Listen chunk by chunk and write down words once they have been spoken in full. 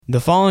The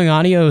following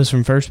audio is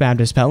from First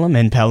Baptist Pelham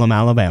in Pelham,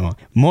 Alabama.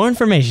 More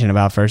information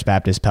about First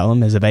Baptist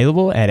Pelham is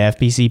available at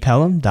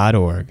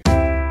fbcpelham.org.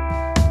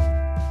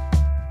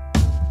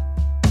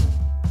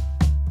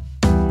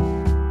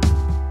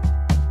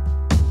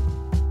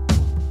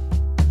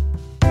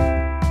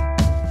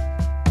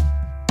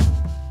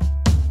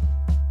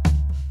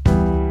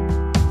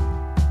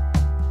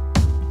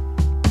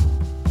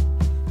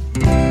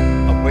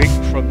 A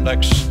week from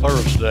next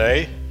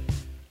Thursday,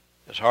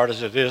 as hard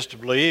as it is to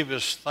believe,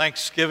 is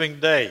Thanksgiving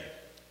Day.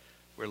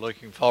 We're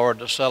looking forward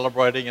to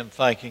celebrating and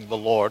thanking the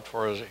Lord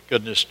for His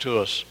goodness to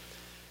us.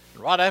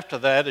 And right after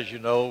that, as you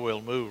know,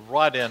 we'll move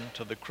right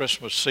into the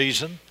Christmas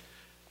season.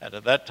 And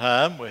at that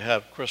time, we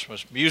have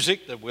Christmas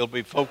music that we'll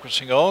be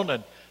focusing on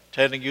and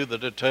telling you the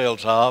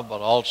details of,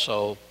 but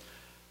also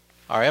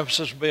our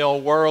emphasis will be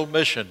on world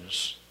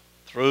missions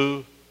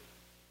through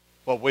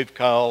what we've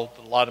called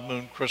the Light of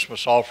Moon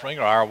Christmas offering,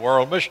 or our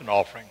world mission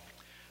offering.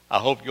 I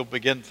hope you'll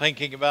begin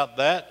thinking about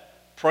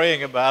that,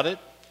 praying about it,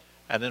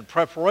 and in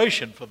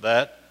preparation for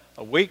that,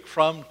 a week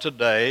from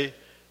today,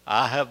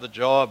 I have the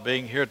joy of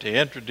being here to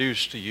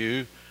introduce to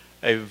you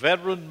a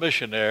veteran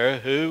missionary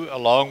who,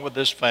 along with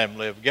his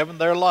family, have given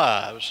their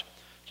lives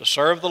to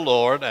serve the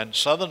Lord and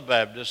Southern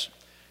Baptists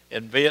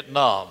in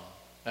Vietnam,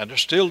 and are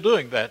still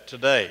doing that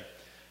today.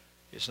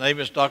 His name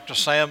is Dr.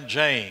 Sam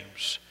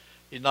James.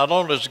 He not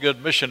only is a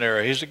good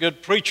missionary, he's a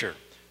good preacher.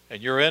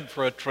 And you're in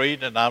for a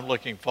treat, and I'm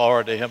looking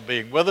forward to him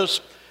being with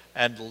us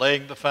and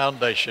laying the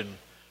foundation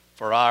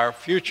for our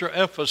future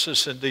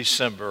emphasis in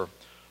December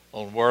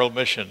on world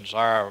missions.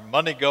 Our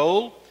money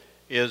goal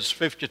is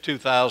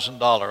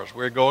 $52,000.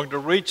 We're going to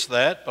reach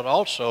that, but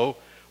also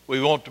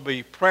we want to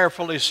be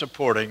prayerfully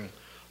supporting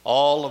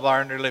all of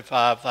our nearly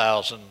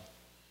 5,000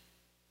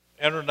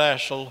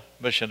 international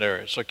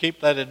missionaries. So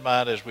keep that in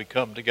mind as we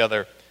come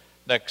together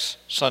next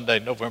Sunday,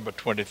 November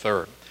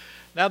 23rd.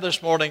 Now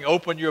this morning,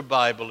 open your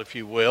Bible, if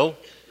you will,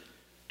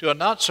 to a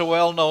not so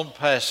well-known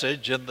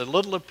passage in the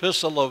little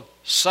epistle of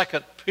 2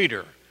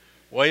 Peter,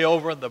 way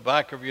over in the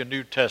back of your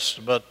New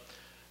Testament,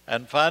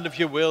 and find, if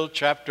you will,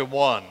 chapter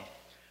 1.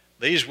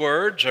 These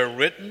words are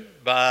written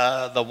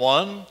by the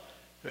one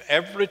who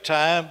every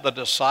time the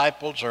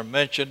disciples are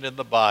mentioned in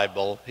the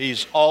Bible,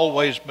 he's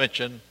always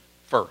mentioned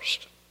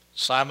first,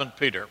 Simon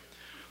Peter.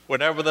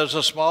 Whenever there's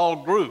a small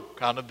group,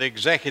 kind of the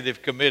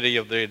executive committee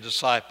of the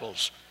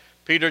disciples,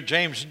 Peter,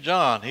 James, and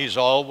John, he's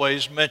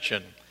always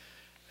mentioned.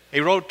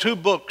 He wrote 2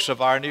 books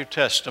of our New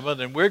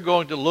Testament, and we're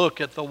going to look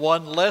at the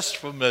one less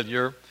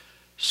familiar,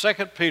 2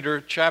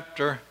 Peter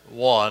chapter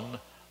 1.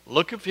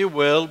 Look, if you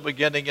will,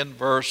 beginning in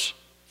verse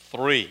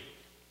 3.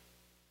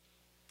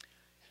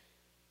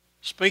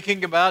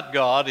 Speaking about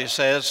God, he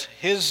says,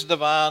 His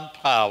divine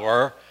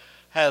power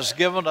has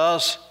given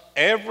us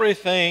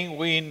everything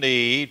we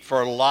need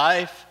for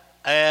life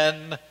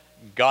and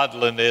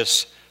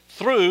godliness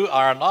through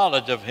our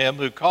knowledge of Him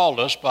who called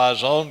us by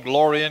His own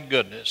glory and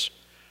goodness.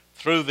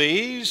 Through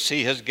these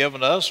He has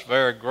given us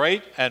very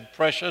great and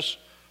precious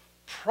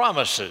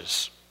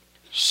promises,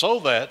 so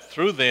that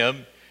through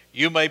them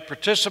you may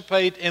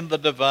participate in the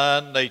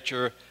divine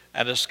nature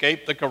and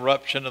escape the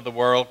corruption of the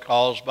world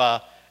caused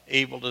by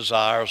evil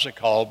desires and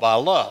called by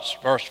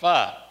lust. Verse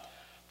 5,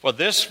 for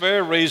this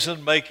very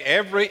reason make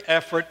every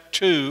effort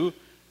to,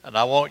 and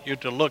I want you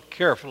to look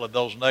carefully at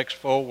those next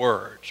 4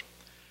 words,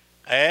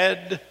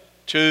 add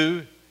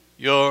to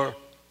your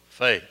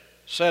faith.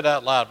 Say it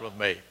out loud with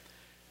me.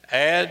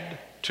 Add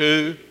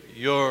to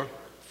your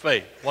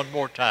faith. One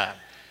more time.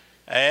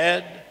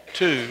 Add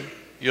to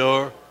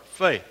your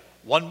faith.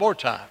 One more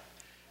time.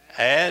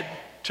 Add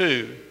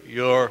to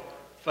your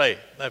faith.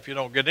 Now, if you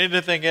don't get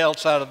anything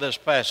else out of this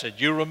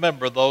passage, you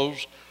remember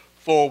those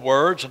 4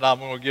 words, and I'm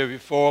going to give you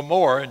 4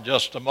 more in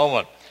just a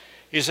moment.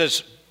 He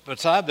says,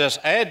 beside this,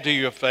 add to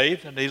your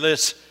faith, and he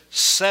lists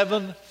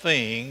 7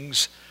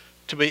 things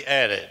to be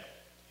added.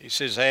 He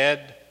says,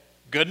 add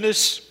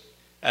goodness,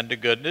 and to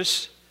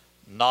goodness,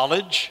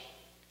 knowledge,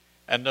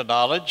 and to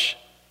knowledge,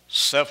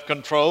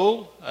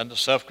 self-control, and to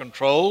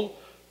self-control,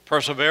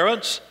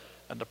 perseverance,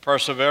 and to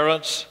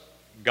perseverance,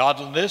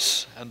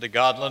 godliness, and to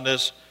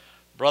godliness,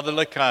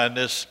 brotherly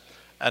kindness,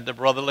 and to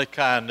brotherly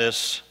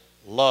kindness,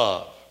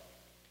 love.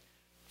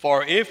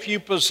 For if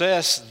you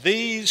possess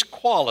these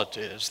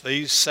qualities,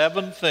 these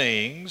 7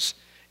 things,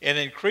 in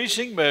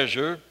increasing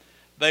measure,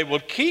 they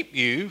will keep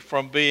you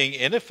from being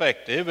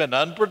ineffective and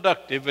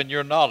unproductive in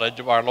your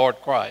knowledge of our Lord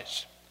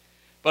Christ.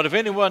 But if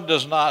anyone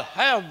does not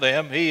have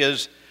them, he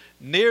is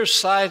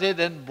nearsighted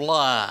and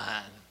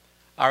blind.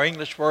 Our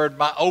English word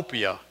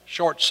myopia,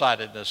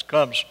 short-sightedness,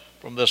 comes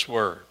from this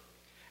word.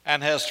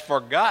 And has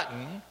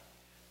forgotten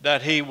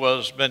that he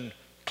was been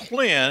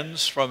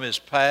cleansed from his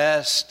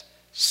past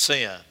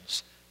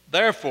sins.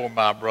 Therefore,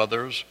 my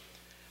brothers,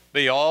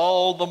 be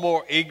all the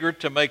more eager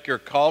to make your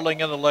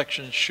calling and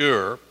election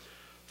sure.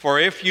 For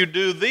if you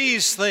do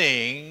these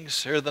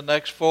things, here are the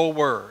next 4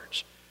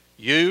 words,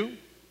 you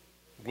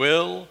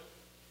will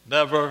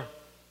never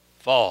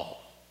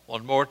fall.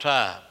 One more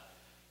time.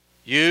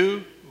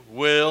 You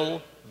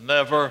will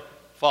never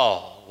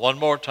fall. One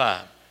more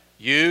time.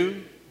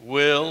 You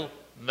will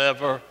never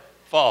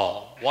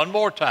fall. One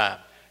more time.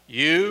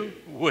 You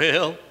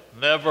will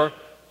never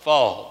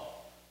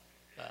fall.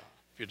 Now,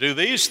 if you do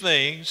these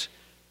things,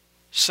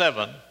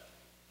 7,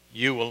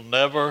 you will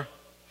never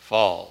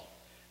fall.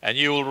 And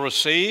you will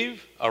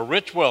receive a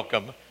rich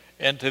welcome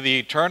into the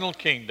eternal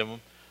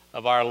kingdom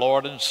of our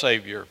Lord and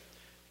Savior,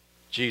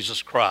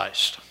 Jesus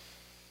Christ.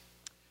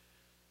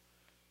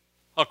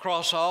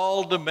 Across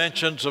all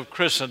dimensions of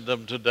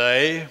Christendom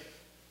today,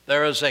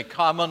 there is a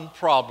common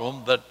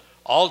problem that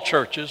all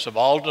churches of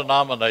all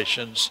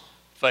denominations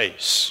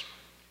face.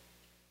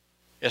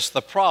 It's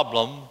the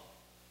problem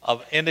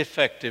of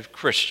ineffective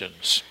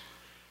Christians.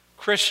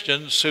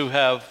 Christians who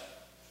have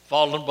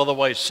fallen by the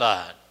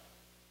wayside.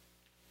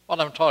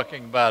 What I'm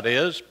talking about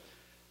is,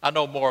 I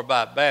know more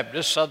about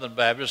Baptists, Southern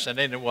Baptists, than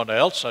anyone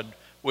else, and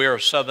we are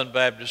a Southern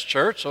Baptist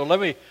church, so let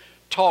me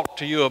talk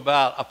to you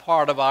about a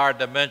part of our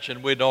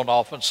dimension we don't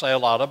often say a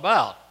lot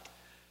about.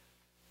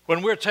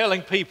 When we're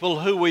telling people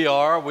who we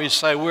are, we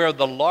say we're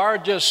the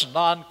largest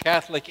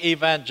non-Catholic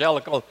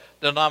evangelical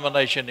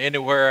denomination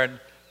anywhere in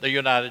the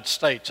United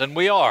States, and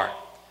we are.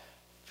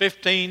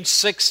 15,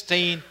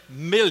 16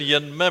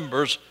 million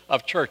members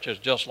of churches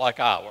just like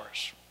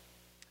ours.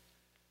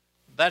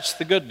 That's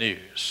the good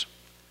news.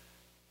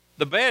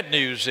 The bad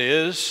news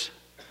is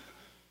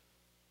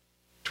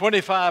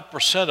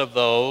 25% of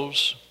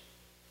those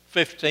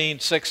 15,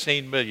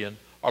 16 million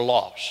are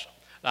lost.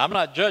 Now, I'm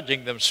not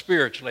judging them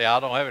spiritually. I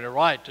don't have any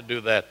right to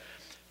do that.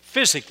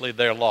 Physically,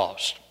 they're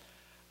lost.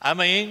 I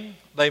mean,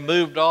 they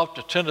moved off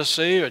to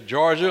Tennessee or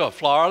Georgia or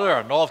Florida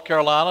or North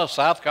Carolina,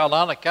 South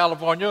Carolina,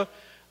 California.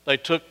 They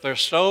took their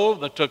stove,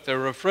 they took their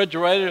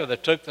refrigerator, they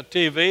took the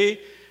TV,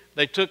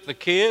 they took the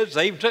kids,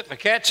 they even took the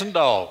cats and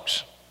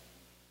dogs.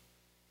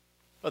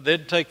 But they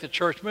didn't take the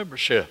church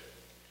membership.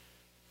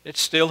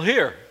 It's still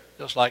here,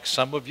 just like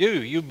some of you.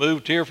 You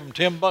moved here from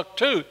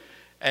Timbuktu,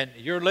 and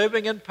you're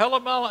living in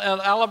Pelham,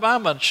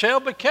 Alabama, in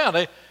Shelby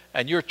County,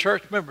 and your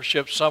church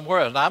membership's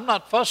somewhere. And I'm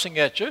not fussing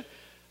at you,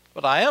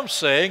 but I am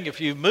saying if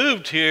you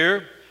moved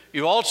here,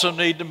 you also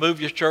need to move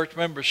your church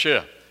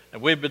membership.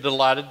 And we'd be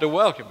delighted to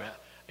welcome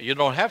you. You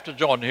don't have to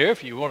join here.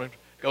 If you want to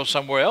go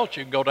somewhere else,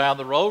 you can go down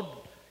the road,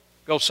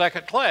 go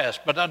second class.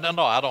 But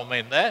no, I don't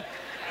mean that.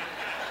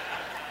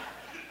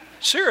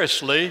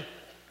 Seriously,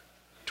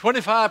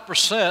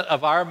 25%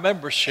 of our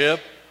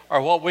membership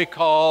are what we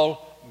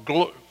call,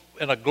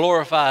 in a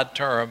glorified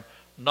term,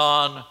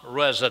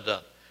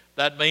 non-resident.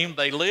 That means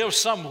they live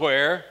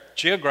somewhere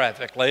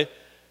geographically,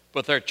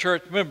 but their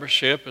church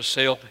membership is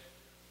still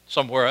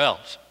somewhere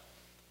else.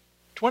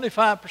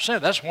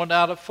 25%, that's 1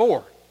 out of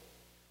 4.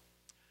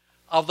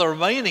 Of the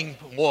remaining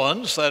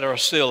ones that are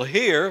still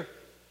here,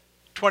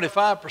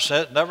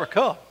 25% never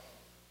come.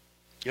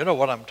 You know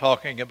what I'm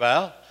talking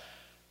about.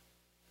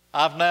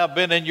 I've now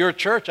been in your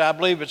church, I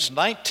believe it's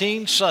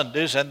 19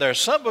 Sundays, and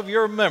there's some of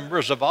your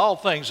members of all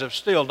things have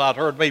still not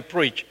heard me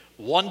preach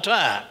one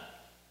time.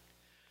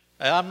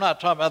 And I'm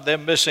not talking about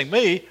them missing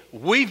me.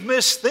 We've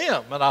missed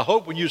them, and I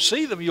hope when you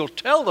see them, you'll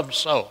tell them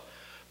so.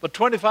 But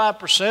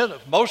 25%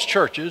 of most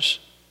churches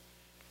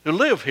who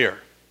live here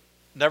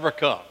never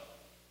come.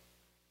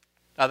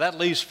 Now that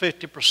leaves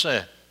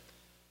 50%.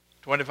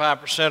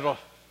 25% will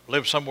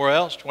live somewhere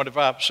else,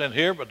 25%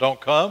 here, but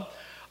don't come.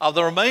 Of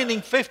the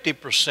remaining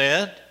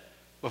 50%,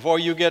 before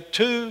you get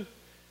too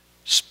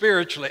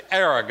spiritually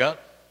arrogant,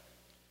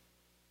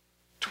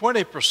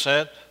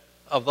 20%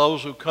 of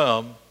those who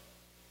come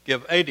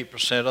give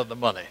 80% of the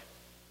money.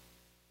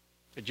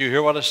 Did you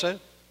hear what I said?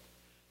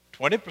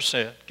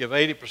 20% give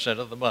 80%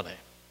 of the money.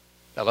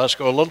 Now let's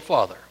go a little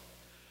farther.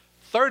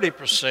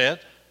 30%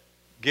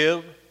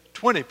 give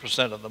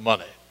 20% of the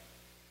money.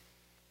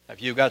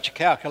 If you've got your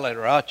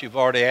calculator out, you've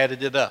already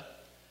added it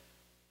up.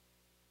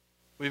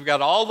 We've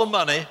got all the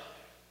money,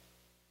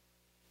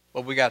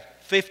 but we got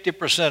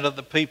 50% of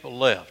the people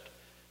left.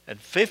 And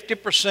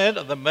 50%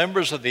 of the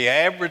members of the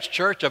average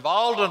church of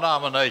all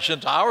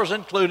denominations, ours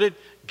included,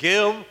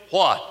 give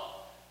what?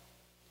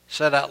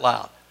 Say it out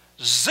loud.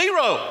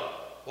 0.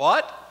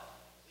 What?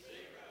 0.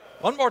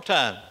 One more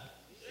time.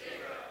 0.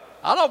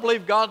 I don't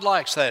believe God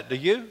likes that, do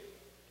you?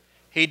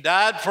 He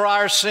died for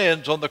our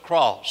sins on the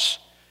cross.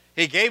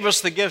 He gave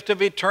us the gift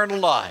of eternal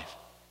life.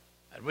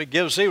 And we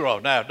give 0.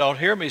 Now, don't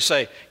hear me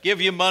say,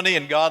 give you money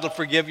and God will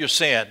forgive your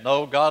sin.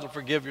 No, God will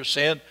forgive your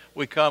sin.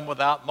 We come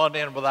without money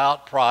and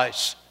without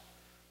price.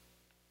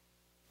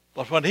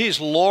 But when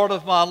He's Lord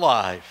of my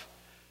life,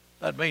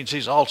 that means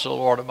He's also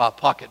Lord of my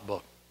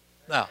pocketbook.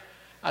 Now,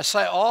 I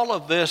say all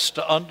of this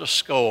to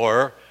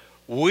underscore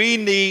we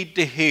need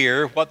to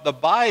hear what the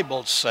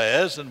Bible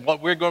says and what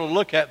we're going to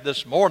look at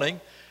this morning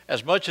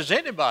as much as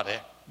anybody.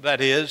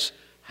 That is,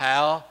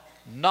 how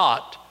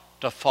not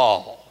to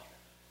fall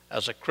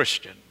as a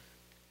Christian.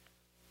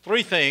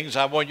 3 things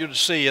I want you to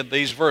see in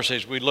these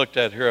verses we looked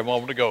at here a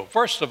moment ago.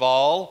 First of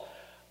all,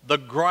 the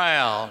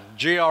ground,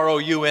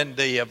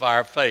 G-R-O-U-N-D, of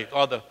our faith,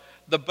 or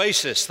the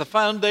basis, the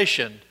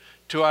foundation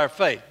to our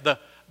faith,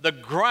 the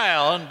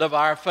ground of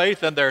our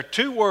faith. And there are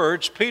 2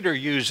 words Peter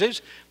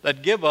uses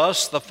that give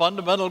us the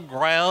fundamental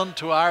ground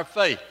to our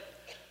faith.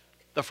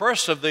 The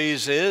first of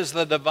these is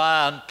the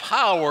divine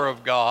power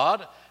of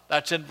God.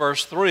 That's in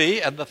verse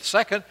 3. And the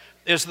second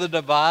is the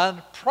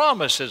divine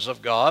promises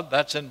of God.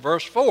 That's in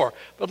verse 4.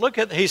 But look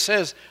at, he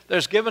says,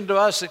 there's given to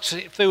us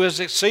through his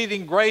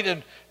exceeding great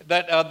and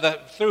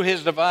through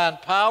his divine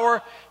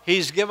power,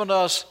 he's given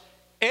us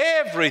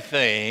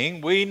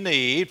everything we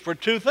need for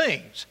two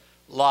things,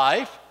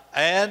 life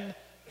and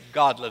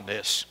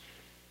godliness.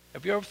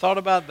 Have you ever thought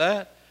about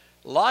that?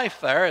 Life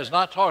there is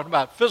not talking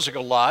about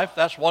physical life.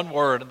 That's one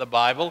word in the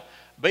Bible,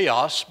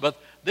 bios, but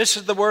this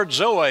is the word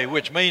zoe,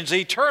 which means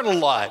eternal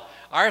life,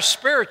 our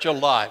spiritual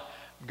life.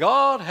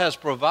 God has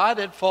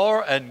provided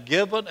for and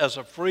given as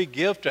a free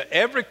gift to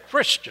every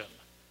Christian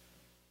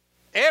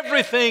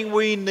everything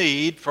we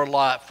need for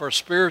life, for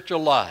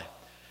spiritual life.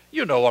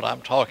 You know what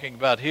I'm talking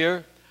about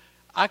here.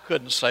 I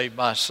couldn't save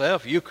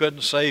myself. You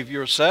couldn't save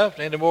yourself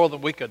any more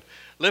than we could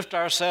lift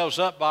ourselves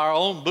up by our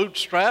own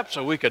bootstraps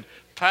or we could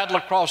paddle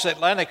across the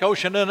Atlantic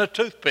Ocean in a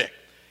toothpick.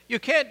 You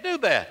can't do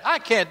that. I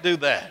can't do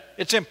that.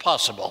 It's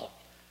impossible.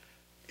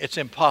 It's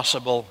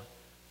impossible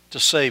to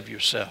save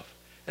yourself.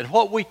 And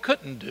what we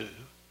couldn't do,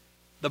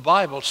 the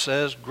Bible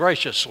says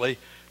graciously,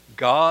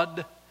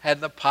 God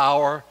had the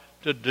power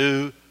to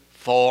do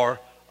for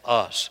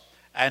us.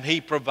 And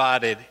he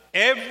provided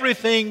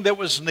everything that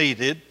was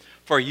needed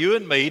for you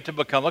and me to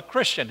become a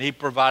Christian. He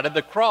provided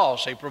the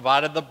cross. He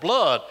provided the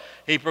blood.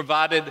 He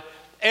provided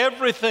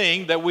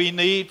everything that we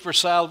need for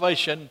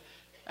salvation.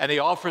 And he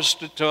offers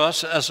it to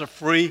us as a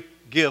free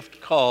gift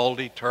called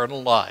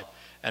eternal life.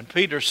 And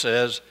Peter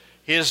says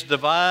his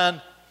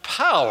divine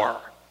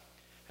power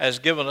has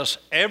given us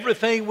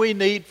everything we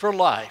need for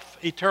life,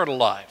 eternal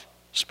life,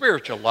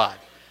 spiritual life.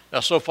 Now,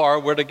 so far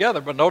we're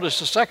together, but notice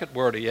the second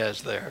word he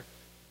has there.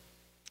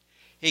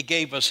 He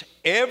gave us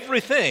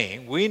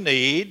everything we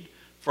need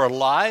for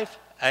life,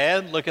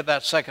 and look at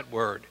that second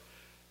word,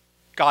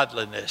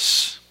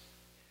 godliness.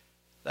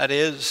 That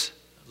is,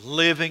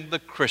 living the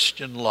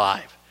Christian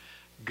life.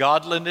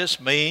 Godliness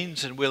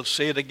means, and we'll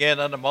see it again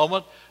in a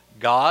moment,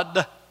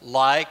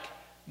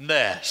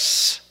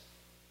 God-likeness.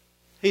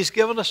 He's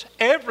given us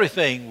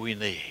everything we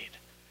need.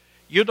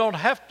 You don't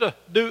have to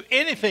do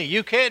anything.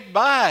 You can't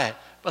buy it.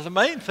 But the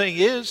main thing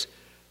is,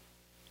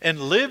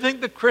 in living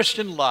the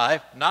Christian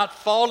life, not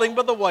falling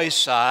by the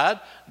wayside,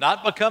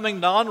 not becoming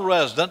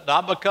non-resident,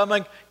 not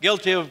becoming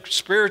guilty of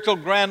spiritual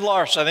grand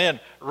larceny and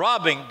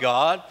robbing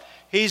God,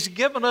 he's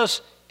given us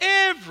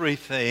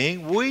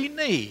everything we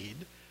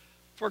need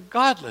for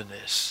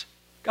godliness.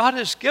 God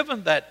has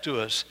given that to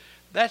us.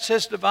 That's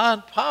his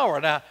divine power.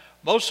 Now,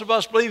 most of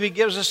us believe he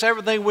gives us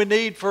everything we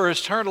need for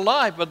eternal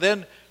life, but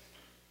then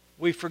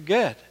we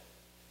forget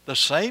the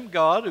same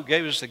God who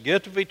gave us the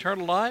gift of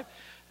eternal life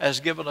has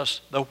given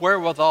us the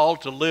wherewithal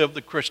to live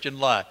the Christian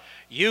life.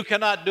 You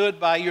cannot do it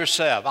by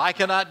yourself. I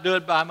cannot do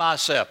it by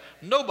myself.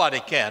 Nobody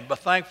can, but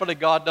thankfully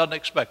God doesn't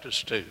expect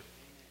us to.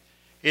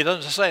 He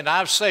doesn't say, now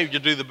I've saved you,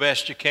 do the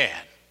best you can.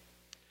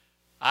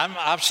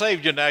 I've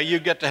saved you now, you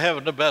get to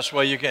heaven the best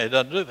way you can. He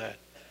doesn't do that.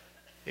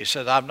 He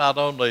said, I've not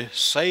only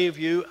saved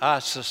you, I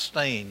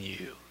sustain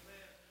you.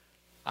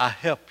 I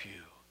help you.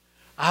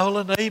 I will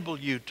enable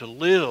you to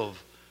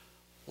live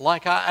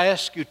like I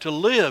ask you to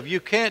live. You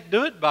can't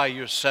do it by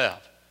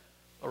yourself.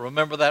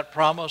 Remember that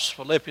promise,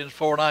 Philippians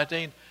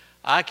 4:19?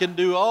 I can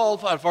do all,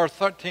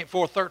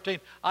 4:13,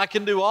 I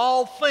can do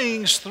all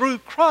things through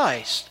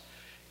Christ.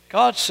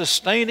 God's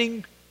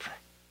sustaining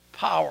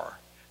power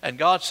and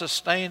God's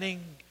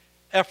sustaining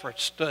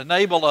efforts to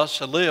enable us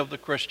to live the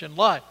Christian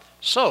life.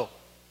 So,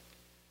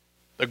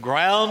 the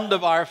ground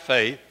of our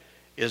faith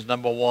is,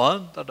 number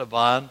one, the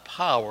divine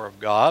power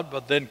of God,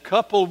 but then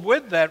coupled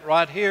with that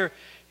right here,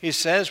 he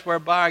says,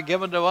 whereby are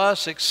given to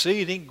us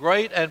exceeding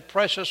great and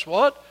precious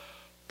what?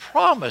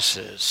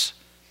 Promises.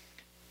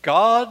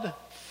 God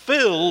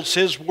fills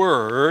his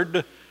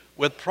word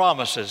with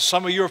promises.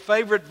 Some of your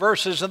favorite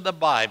verses in the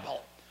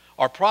Bible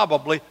are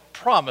probably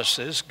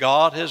promises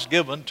God has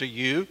given to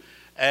you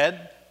and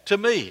to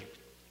me.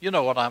 You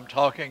know what I'm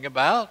talking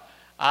about.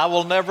 I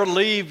will never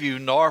leave you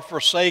nor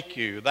forsake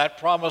you. That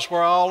promise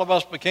where all of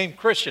us became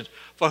Christians.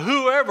 For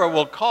whoever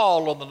will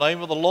call on the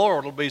name of the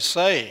Lord will be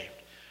saved.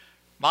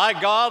 My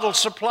God will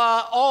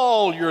supply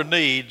all your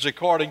needs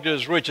according to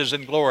his riches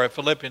and glory,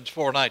 Philippians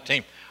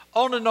 4:19.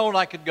 On and on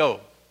I could go.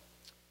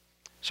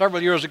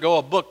 Several years ago,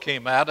 a book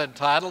came out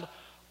entitled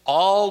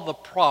All the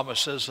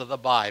Promises of the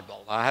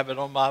Bible. I have it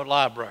on my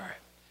library.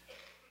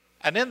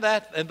 And in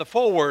the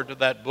foreword of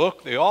that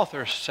book, the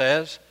author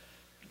says,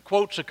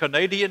 quotes a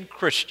Canadian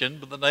Christian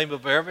by the name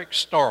of Eric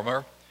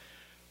Stormer,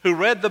 who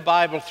read the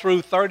Bible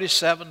through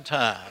 37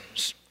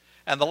 times.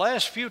 And the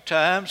last few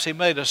times he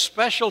made a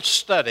special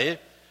study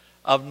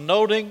of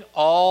noting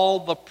all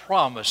the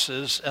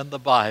promises in the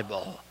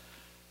Bible.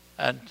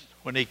 And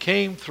when he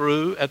came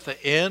through at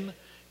the end,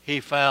 he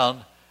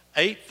found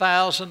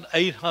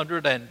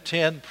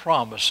 8,810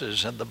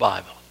 promises in the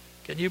Bible.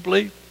 Can you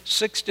believe?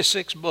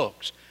 66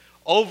 books.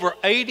 Over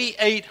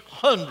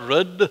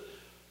 8,800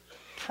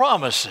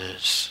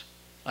 promises.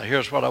 Now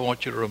here's what I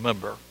want you to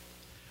remember.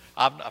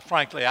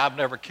 Frankly, I've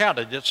never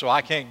counted it, so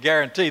I can't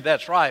guarantee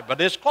that's right,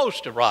 but it's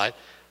close to right.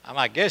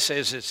 My guess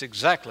is it's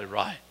exactly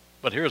right.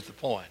 But here's the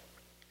point.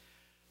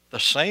 The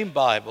same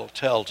Bible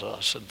tells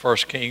us in 1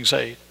 Kings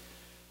 8,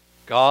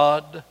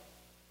 God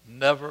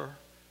never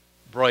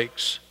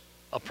breaks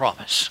a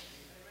promise.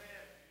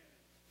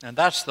 And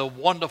that's the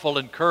wonderful,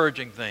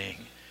 encouraging thing.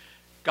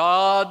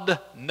 God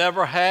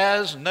never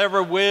has,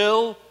 never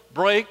will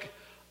break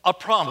a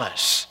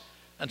promise.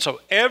 And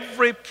so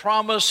every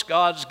promise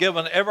God's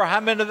given, ever how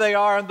many they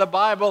are in the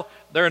Bible,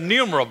 they're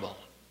innumerable.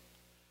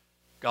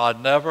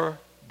 God never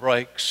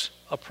breaks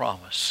a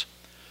promise.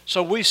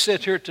 So we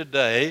sit here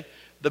today,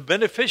 the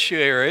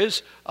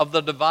beneficiaries of the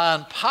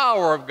divine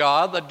power of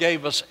God that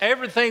gave us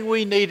everything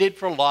we needed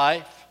for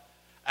life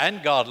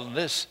and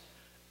godliness,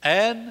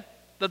 and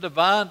the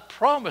divine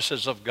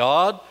promises of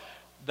God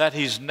that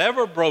He's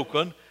never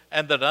broken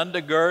and that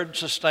undergird and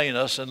sustain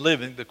us in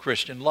living the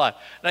Christian life.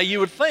 Now you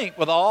would think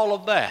with all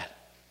of that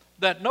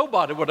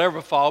nobody would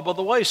ever fall by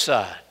the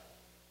wayside,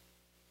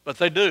 but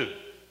they do.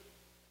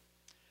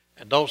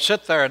 And don't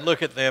sit there and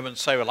look at them and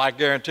say, well, I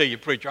guarantee you,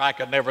 preacher, I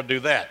could never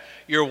do that.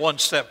 You're one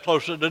step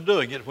closer to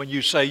doing it when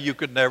you say you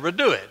could never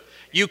do it.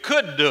 You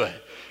could do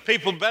it.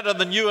 People better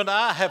than you and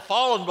I have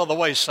fallen by the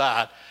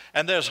wayside.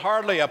 And there's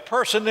hardly a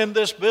person in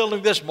this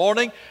building this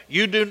morning,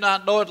 you do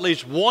not know at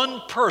least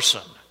one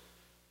person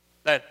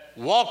that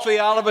walked the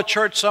aisle of a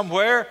church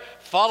somewhere,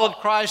 followed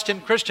Christ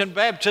in Christian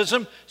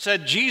baptism,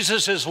 said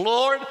Jesus is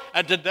Lord,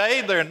 and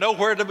today they're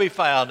nowhere to be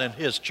found in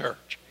His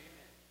church.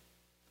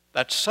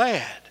 That's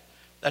sad.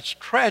 That's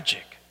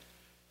tragic.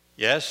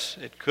 Yes,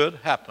 it could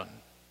happen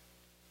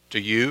to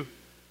you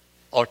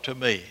or to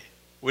me.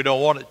 We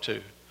don't want it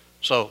to.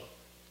 So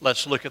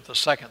let's look at the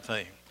second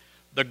thing.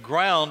 The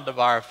ground of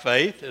our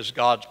faith is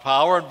God's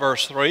power in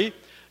verse 3,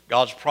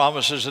 God's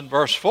promises in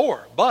verse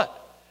 4. But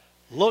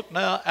look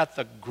now at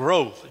the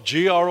growth,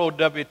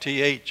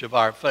 G-R-O-W-T-H, of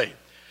our faith.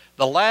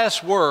 The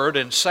last word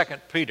in 2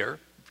 Peter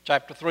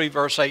chapter 3,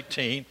 verse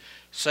 18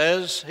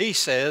 says, he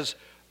says,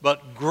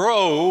 but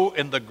grow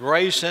in the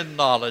grace and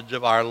knowledge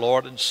of our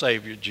Lord and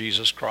Savior,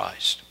 Jesus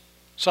Christ.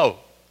 So,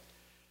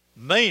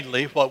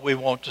 mainly what we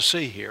want to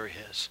see here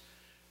is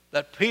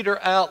that Peter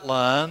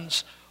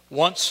outlines,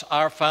 once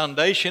our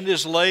foundation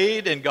is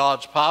laid in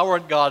God's power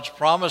and God's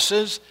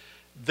promises,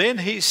 then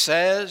he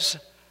says,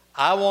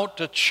 I want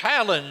to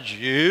challenge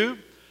you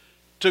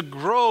to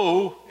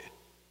grow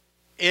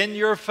in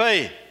your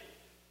faith.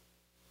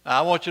 Now,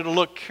 I want you to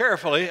look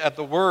carefully at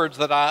the words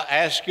that I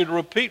ask you to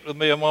repeat with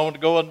me a moment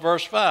ago in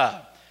verse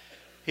 5.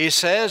 He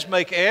says,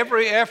 make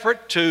every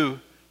effort to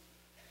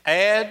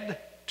add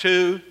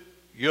to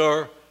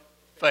your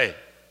faith.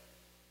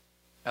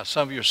 Now,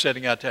 some of you are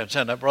sitting out there and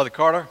saying, now, Brother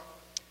Carter,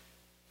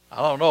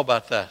 I don't know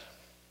about that.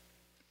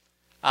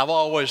 I've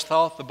always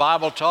thought the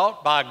Bible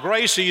taught, by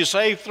grace are you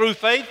saved through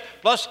faith,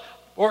 plus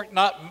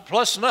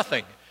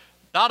nothing.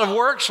 Not of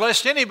works,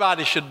 lest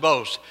anybody should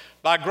boast.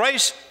 By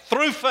grace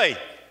through faith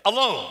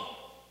alone.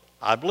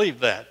 I believe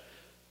that.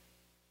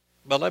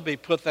 But let me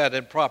put that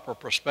in proper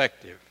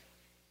perspective.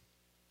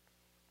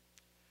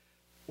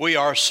 We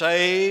are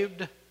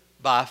saved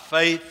by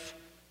faith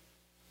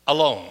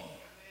alone.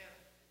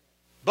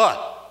 But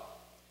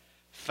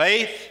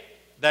faith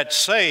that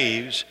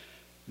saves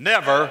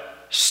never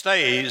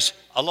stays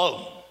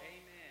alone.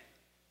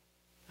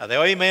 Now, the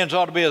amens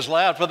ought to be as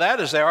loud for that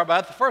as they are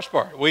about the first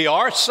part. We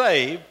are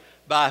saved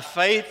by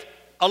faith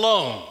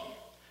alone.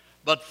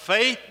 But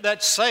faith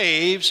that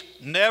saves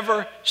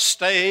never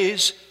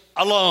stays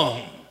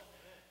alone.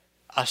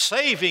 A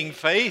saving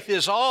faith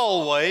is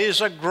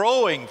always a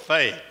growing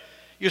faith.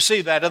 You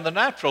see that in the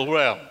natural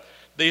realm.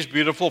 These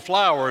beautiful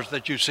flowers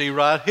that you see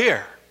right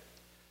here,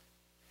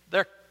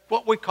 they're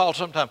what we call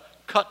sometimes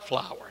cut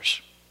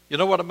flowers. You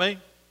know what I mean?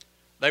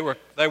 They were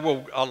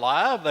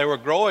alive. They were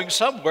growing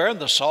somewhere in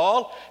the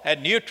soil,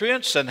 had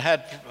nutrients and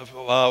had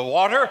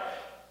water,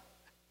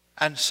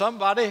 and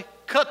somebody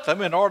cut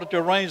them in order to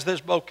arrange this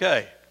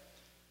bouquet.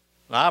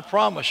 Now, I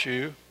promise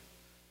you,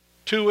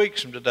 2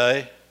 weeks from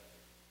today,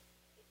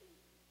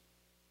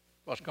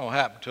 what's going to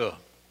happen to them?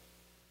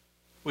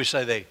 We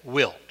say they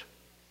wilt.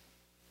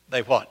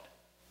 They what?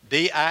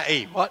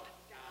 D-I-E. What?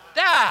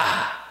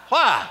 Die.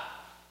 Why?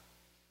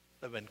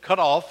 They've been cut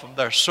off from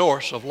their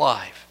source of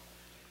life.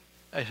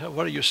 They said,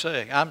 what are you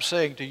saying? I'm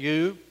saying to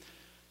you,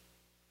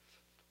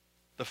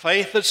 the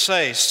faith that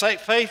saves.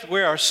 Faith,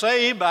 we are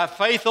saved by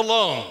faith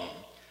alone.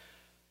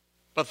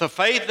 But the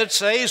faith that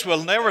saves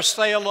will never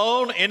stay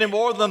alone any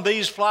more than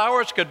these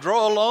flowers could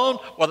grow alone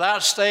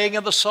without staying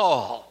in the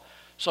soil.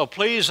 So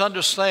please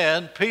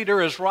understand,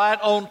 Peter is right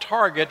on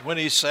target when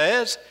he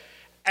says,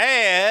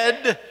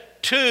 add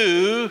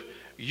to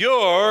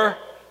your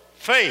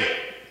faith.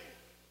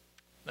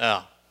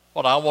 Now,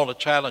 what I want to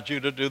challenge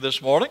you to do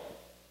this morning,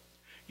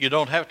 you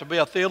don't have to be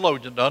a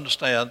theologian to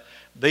understand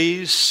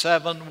these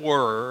 7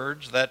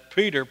 words that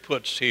Peter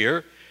puts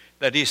here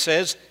that he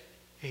says,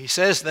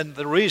 then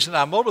the reason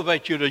I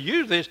motivate you to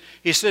use this,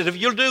 he says, if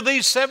you'll do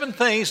these 7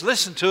 things,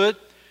 listen to it,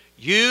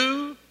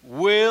 you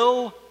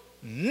will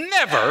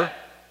never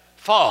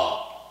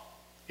fall.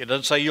 He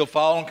doesn't say you'll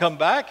fall and come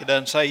back. He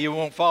doesn't say you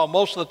won't fall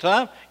most of the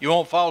time. You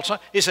won't fall some.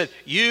 He said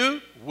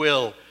you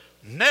will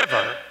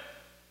never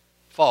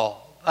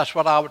fall. That's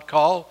what I would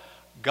call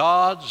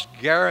God's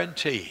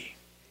guarantee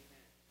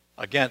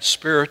against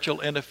spiritual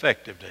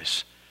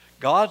ineffectiveness.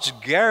 God's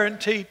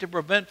guarantee to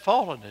prevent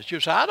fallenness. You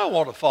say, I don't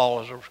want to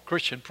fall as a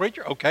Christian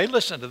preacher. Okay,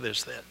 listen to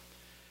this then.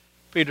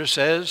 Peter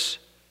says,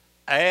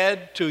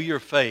 add to your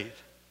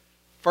faith.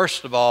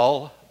 First of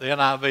all, the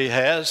NIV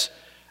has,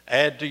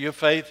 add to your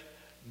faith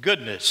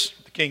goodness.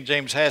 The King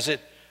James has it,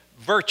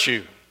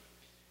 virtue.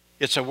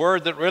 It's a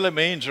word that really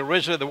means,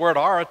 originally the word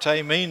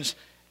arete means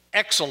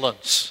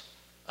excellence,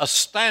 a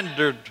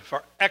standard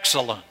for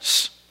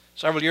excellence.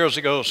 Several years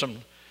ago, some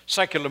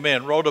secular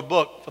men wrote a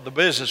book for the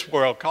business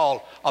world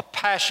called A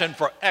Passion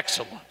for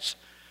Excellence.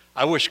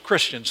 I wish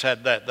Christians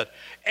had that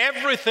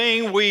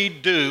everything we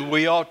do,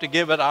 we ought to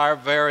give it our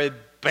very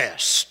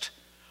best.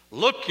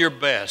 Look your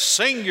best,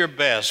 sing your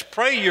best,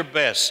 pray your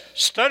best,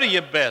 study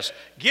your best,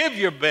 give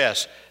your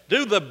best.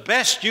 Do the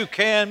best you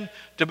can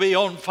to be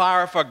on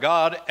fire for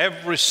God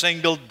every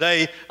single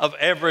day of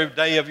every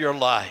day of your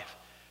life.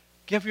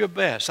 Give your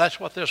best. That's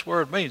what this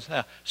word means.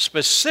 Now,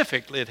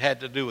 specifically, it had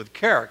to do with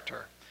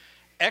character.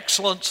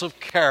 Excellence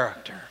of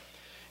character.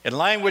 In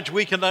language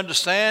we can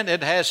understand,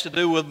 it has to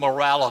do with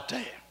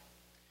morality.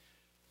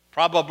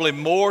 Probably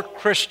more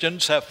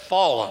Christians have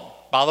fallen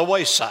by the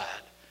wayside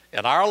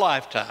in our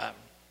lifetime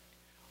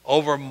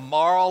over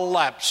moral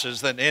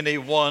lapses than any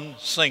one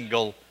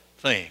single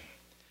thing.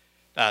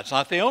 Now, it's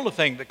not the only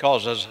thing that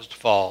causes us to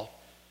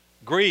fall.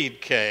 Greed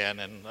can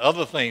and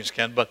other things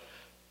can, but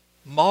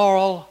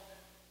moral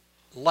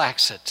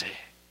laxity.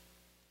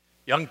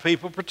 Young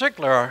people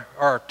particularly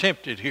are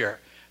tempted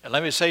here. And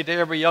let me say to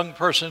every young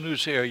person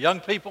who's here, young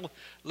people,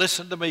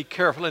 listen to me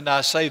carefully, and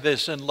I say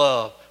this in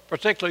love,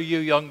 particularly you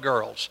young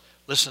girls,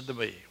 listen to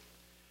me.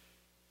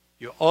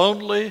 You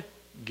only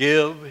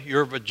give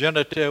your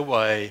virginity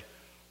away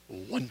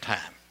one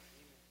time.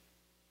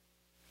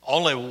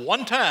 Only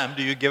one time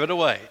do you give it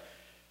away.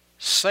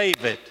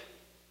 Save it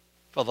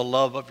for the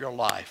love of your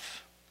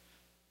life.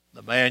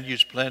 The man you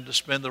plan to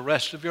spend the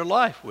rest of your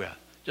life with.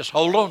 Just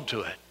hold on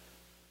to it.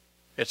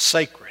 It's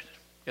sacred.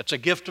 It's a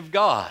gift of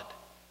God.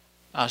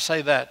 I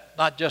say that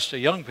not just to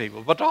young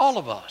people, but to all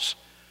of us.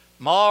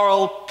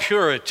 Moral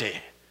purity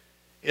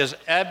is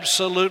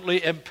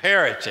absolutely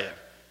imperative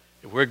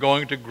if we're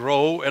going to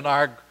grow in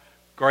our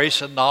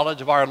grace and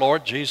knowledge of our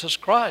Lord Jesus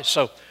Christ.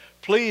 So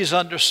please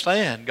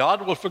understand,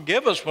 God will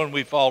forgive us when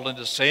we fall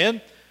into sin,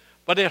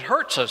 but it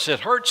hurts us.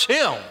 It hurts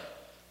Him.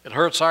 It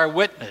hurts our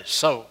witness.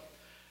 So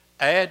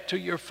add to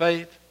your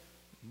faith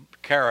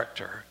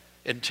character,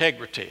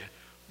 integrity,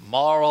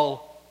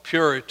 moral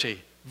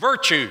purity.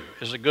 Virtue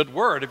is a good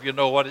word if you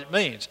know what it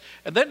means.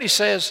 And then he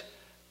says,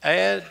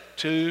 add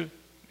to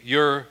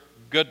your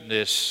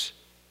goodness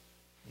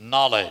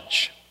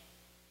knowledge.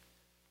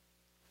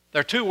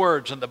 There are two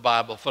words in the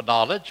Bible for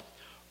knowledge.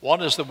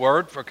 One is the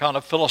word for kind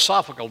of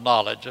philosophical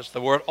knowledge. It's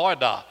the word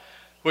oida,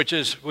 which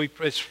is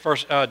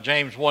first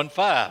James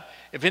 1:5.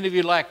 If any of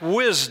you lack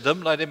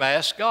wisdom, let him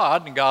ask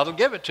God, and God will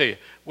give it to you.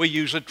 We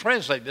usually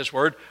translate this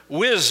word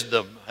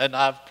wisdom, and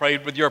I've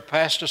prayed with your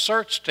pastor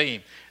search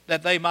team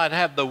that they might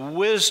have the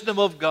wisdom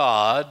of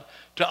God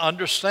to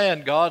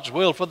understand God's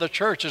will for the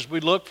church as we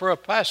look for a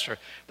pastor.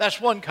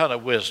 That's one kind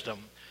of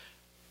wisdom.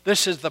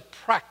 This is the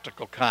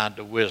practical kind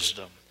of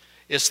wisdom.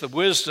 It's the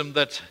wisdom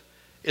that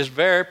is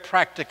very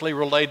practically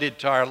related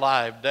to our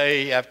life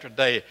day after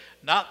day.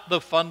 Not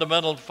the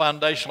fundamental,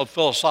 foundational,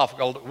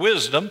 philosophical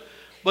wisdom,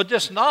 but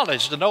just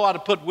knowledge, to know how to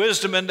put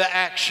wisdom into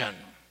action.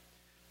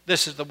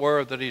 This is the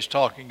word that he's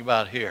talking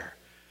about here.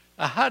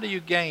 Now, how do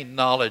you gain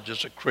knowledge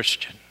as a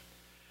Christian?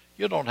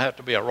 You don't have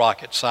to be a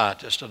rocket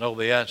scientist to know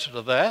the answer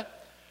to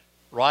that.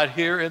 Right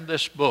here in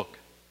this book,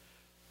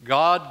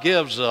 God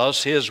gives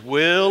us His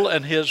will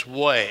and His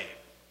way.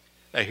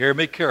 Now, hear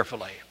me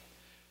carefully.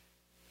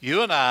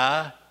 You and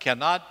I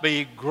cannot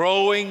be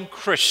growing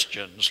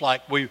Christians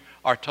like we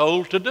are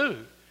told to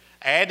do,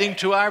 adding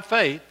to our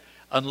faith,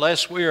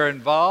 unless we are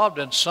involved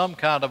in some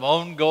kind of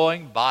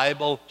ongoing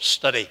Bible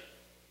study.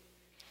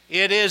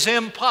 It is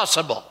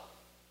impossible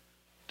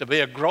to be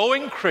a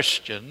growing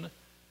Christian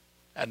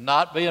and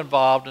not be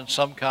involved in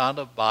some kind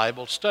of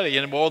Bible study.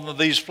 Any more than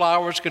these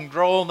flowers can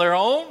grow on their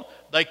own,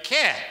 they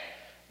can't.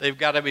 They've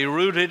got to be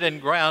rooted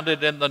and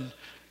grounded in the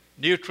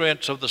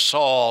nutrients of the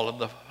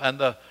soil and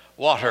the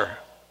water.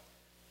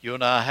 You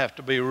and I have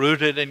to be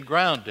rooted and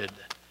grounded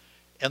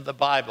in the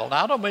Bible.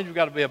 Now, I don't mean you've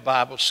got to be a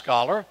Bible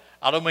scholar.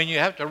 I don't mean you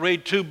have to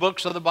read 2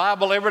 books of the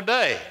Bible every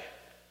day.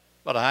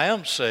 But I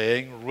am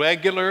saying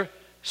regular,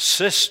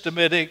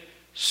 systematic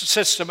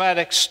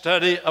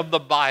study of the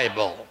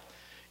Bible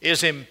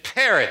is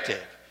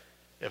imperative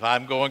if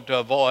I'm going to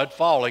avoid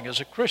falling as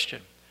a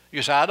Christian.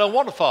 You say, I don't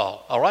want to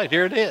fall. All right,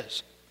 here it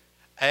is.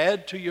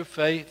 Add to your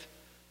faith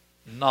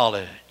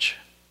knowledge.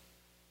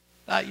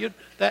 Now,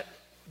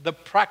 the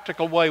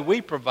practical way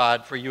we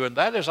provide for you, and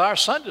that is our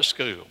Sunday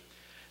school.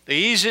 The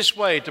easiest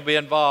way to be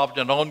involved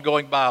in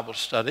ongoing Bible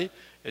study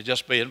is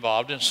just be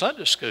involved in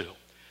Sunday school.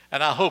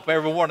 And I hope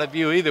every one of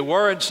you either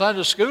were in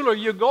Sunday school or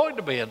you're going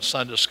to be in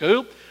Sunday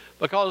school,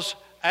 because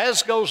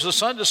as goes the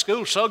Sunday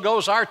school, so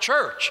goes our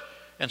church.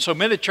 And so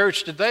many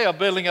churches today are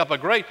building up a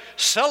great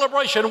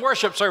celebration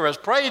worship service.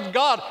 Praise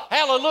God.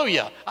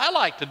 Hallelujah. I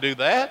like to do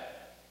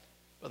that.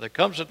 But there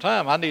comes a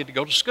time I need to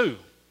go to school.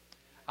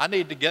 I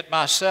need to get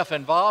myself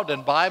involved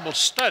in Bible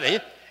study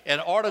in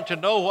order to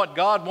know what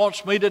God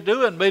wants me to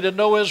do and me to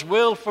know His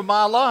will for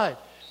my life.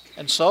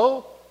 And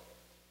so,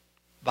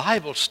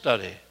 Bible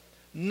study,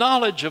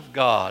 knowledge of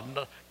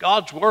God,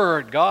 God's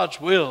Word, God's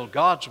will,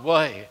 God's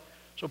way.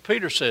 So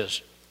Peter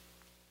says,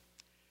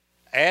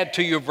 add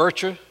to your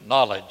virtue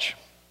knowledge.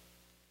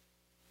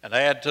 And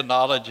add to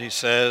knowledge, he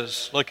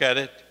says, look at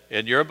it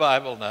in your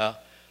Bible now,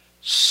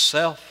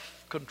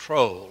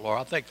 self-control, or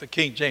I think the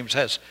King James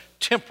has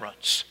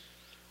temperance.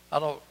 I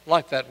don't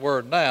like that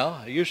word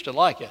now. I used to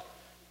like it.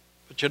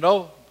 But you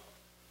know,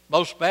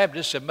 most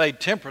Baptists have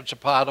made temperance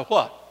apply to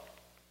what?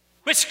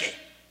 Whiskey.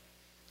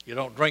 You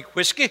don't drink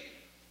whiskey,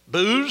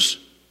 booze,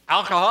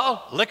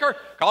 alcohol, liquor,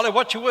 call it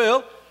what you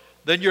will,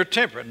 then you're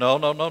temperate. No,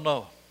 no, no,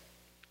 no.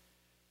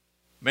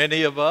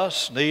 Many of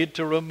us need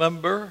to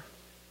remember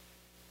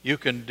you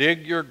can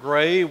dig your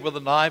grave with a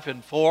knife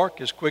and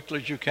fork as quickly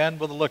as you can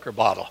with a liquor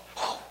bottle.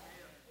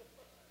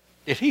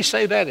 Did he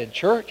say that in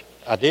church?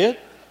 I did.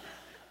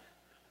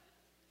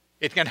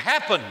 It can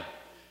happen.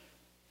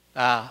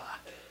 Now,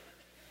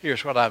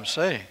 here's what I'm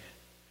saying.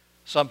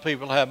 Some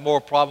people have more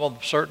problem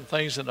with certain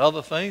things than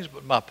other things,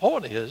 but my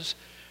point is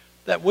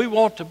that we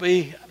want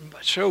to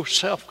show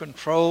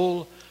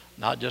self-control,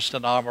 not just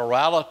in our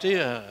morality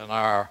and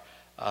our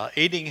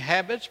eating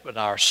habits, but in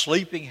our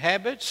sleeping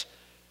habits,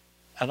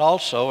 and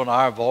also in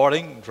our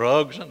avoiding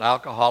drugs and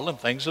alcohol and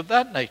things of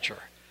that nature.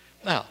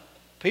 Now,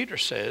 Peter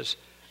says,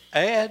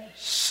 add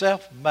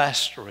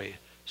self-mastery,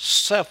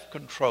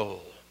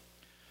 self-control.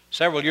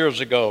 Several years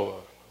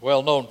ago, a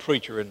well-known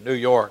preacher in New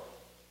York,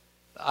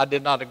 I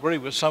did not agree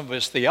with some of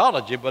his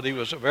theology, but he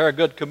was a very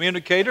good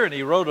communicator, and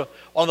he wrote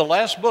one of the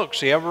last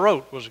books he ever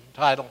wrote was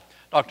entitled,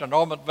 Dr.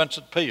 Norman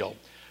Vincent Peale,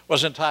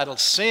 was entitled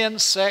Sin,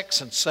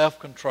 Sex, and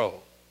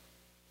Self-Control.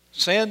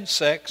 Sin,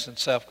 sex, and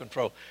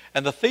self-control.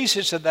 And the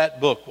thesis of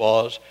that book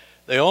was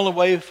the only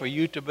way for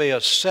you to be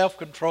a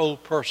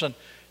self-controlled person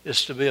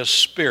is to be a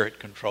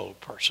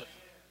spirit-controlled person.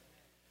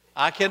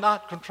 I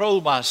cannot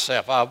control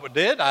myself. If I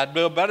did, I'd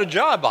do a better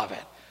job of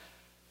it.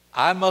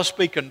 I must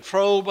be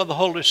controlled by the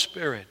Holy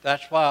Spirit.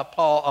 That's why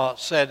Paul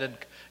said in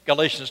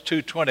Galatians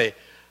 2:20,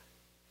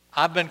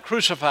 I've been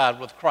crucified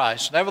with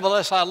Christ.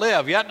 Nevertheless I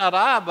live, yet not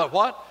I, but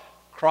what?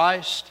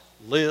 Christ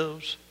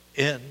lives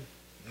in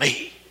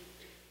me.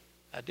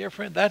 Now, dear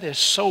friend, that is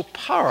so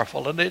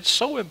powerful, and it's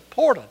so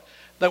important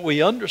that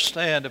we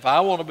understand if I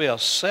want to be a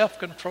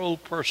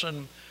self-controlled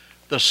person,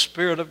 the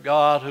Spirit of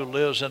God who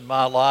lives in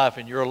my life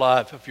and your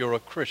life, if you're a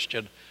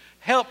Christian,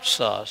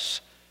 helps us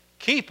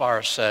keep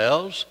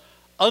ourselves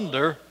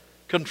under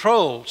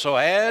control. So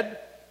add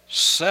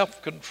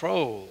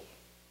self-control.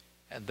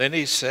 And then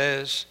he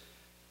says,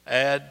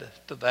 add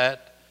to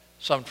that,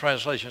 some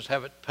translations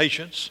have it,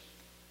 patience.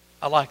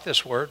 I like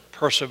this word,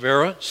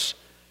 perseverance.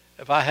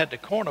 If I had to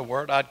coin a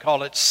word, I'd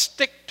call it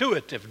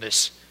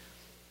stick-to-itiveness.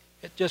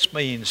 It just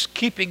means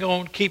keeping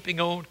on, keeping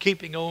on,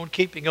 keeping on,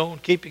 keeping on,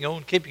 keeping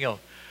on, keeping on.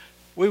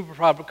 We would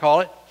probably call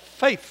it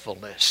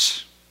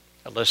faithfulness.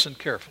 Now listen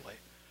carefully.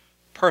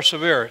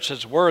 Perseverance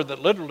is a word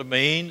that literally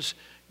means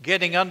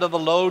getting under the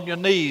load and your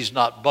knees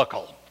not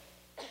buckle.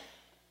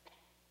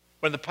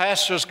 When the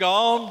pastor's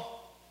gone,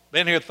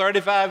 been here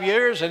 35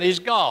 years and he's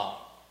gone,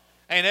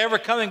 ain't ever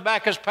coming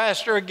back as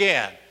pastor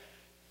again,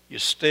 you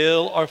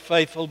still are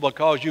faithful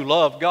because you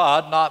love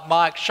God, not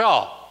Mike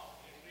Shaw.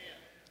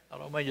 I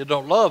don't mean you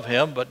don't love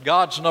him, but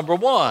God's number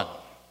one.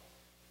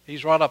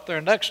 He's right up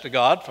there next to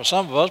God for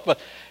some of us, but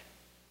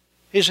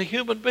he's a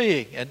human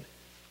being. And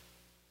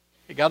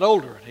he got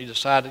older and he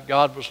decided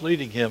God was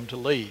leading him to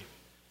leave.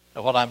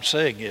 Now what I'm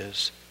saying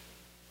is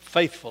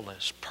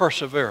faithfulness,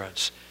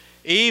 perseverance.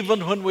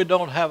 Even when we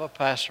don't have a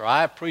pastor,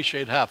 I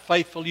appreciate how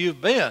faithful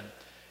you've been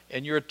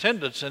in your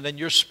attendance and in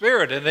your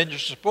spirit and in your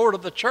support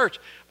of the church.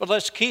 But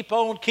let's keep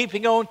on,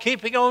 keeping on,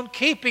 keeping on,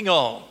 keeping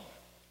on.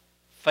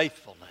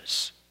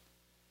 Faithfulness,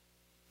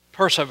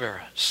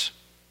 perseverance.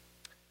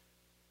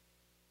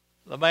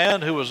 The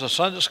man who was a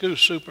Sunday school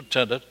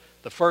superintendent,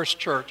 the first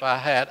church I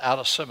had out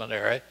of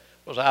seminary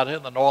was out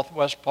in the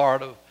northwest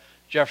part of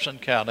Jefferson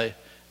County,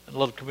 in a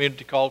little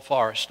community called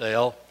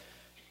Forestdale.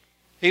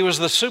 He was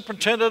the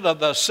superintendent of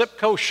the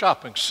Sipco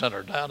Shopping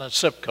Center down in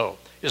Sipco.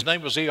 His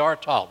name was E.R.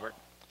 Talbert.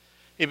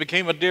 He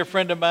became a dear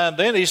friend of mine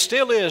then. He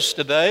still is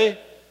today.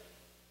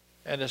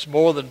 And it's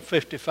more than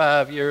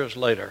 55 years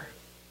later.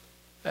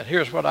 And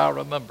here's what I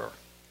remember.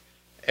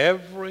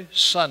 Every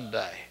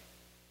Sunday,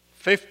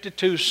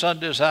 52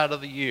 Sundays out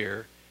of the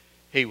year,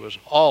 he was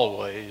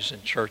always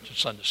in church and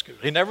Sunday school.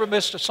 He never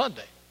missed a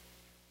Sunday.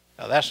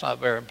 Now, that's not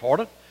very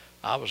important.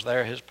 I was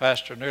there, his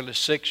pastor, nearly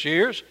 6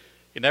 years.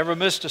 He never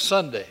missed a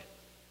Sunday.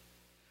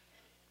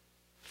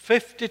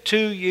 52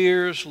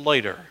 years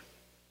later,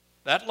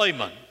 that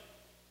layman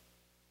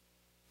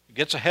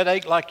gets a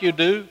headache like you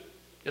do,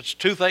 gets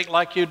toothache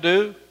like you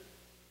do,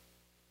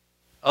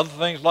 other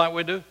things like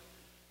we do.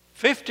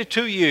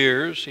 52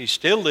 years, he's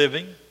still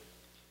living.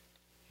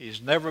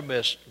 He's never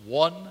missed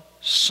one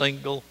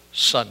single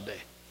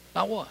Sunday.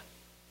 Not one.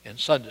 In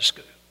Sunday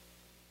school.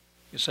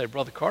 You say,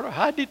 Brother Carter,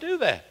 how'd he do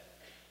that?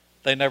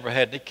 They never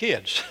had any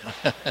kids.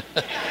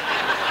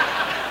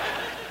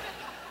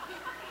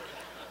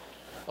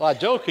 Well, I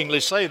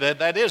jokingly say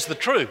that is the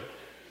truth.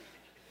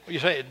 You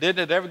say, didn't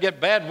it ever get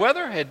bad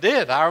weather? It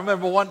did. I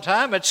remember one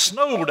time it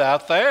snowed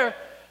out there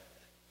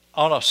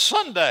on a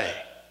Sunday.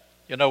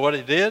 You know what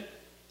he did?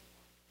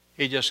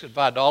 He just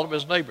invited all of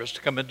his neighbors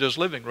to come into his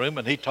living room,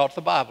 and he taught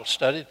the Bible,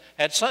 studied,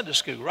 had Sunday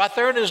school right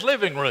there in his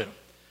living room.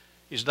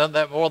 He's done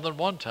that more than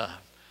one time.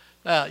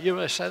 Now, you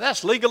may say,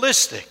 that's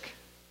legalistic.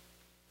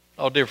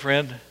 Oh, dear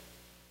friend,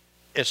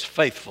 it's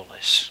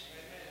faithfulness.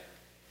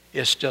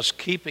 It's just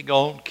keeping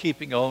on,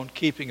 keeping on,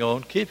 keeping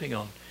on, keeping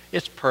on.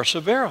 It's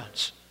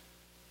perseverance.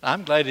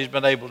 I'm glad he's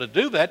been able to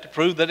do that to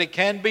prove that it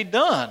can be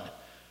done.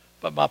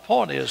 But my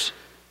point is,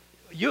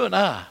 you and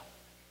I,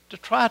 to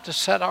try to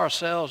set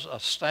ourselves a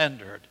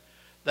standard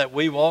that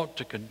we want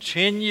to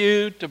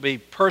continue to be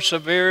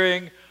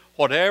persevering,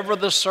 whatever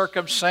the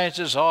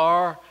circumstances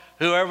are,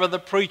 whoever the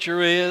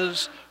preacher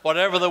is,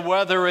 whatever the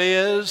weather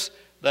is,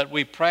 that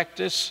we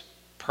practice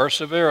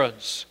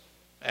perseverance.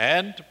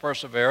 And to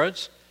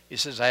perseverance, he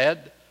says,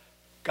 add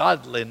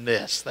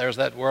godliness. There's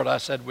that word I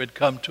said we'd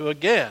come to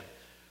again.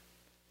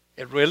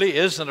 It really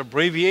is an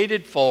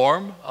abbreviated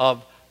form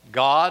of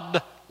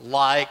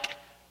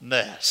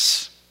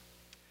God-likeness.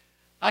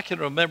 I can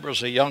remember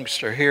as a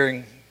youngster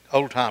hearing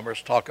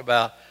old-timers talk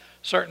about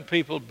certain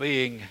people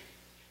being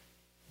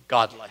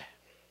godly.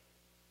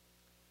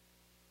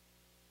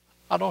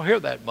 I don't hear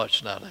that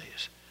much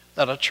nowadays,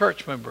 that a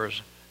church member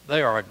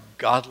they are a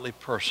godly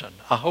person.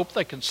 I hope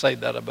they can say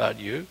that about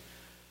you,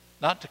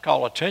 not to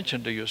call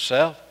attention to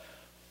yourself,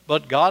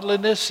 but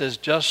godliness is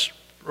just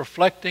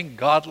reflecting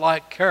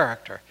God-like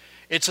character.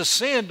 It's a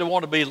sin to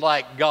want to be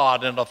like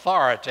God in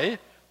authority.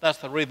 That's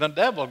the reason the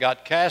devil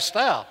got cast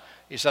out.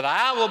 He said,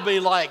 I will be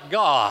like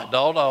God.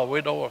 No,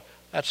 we don't.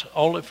 That's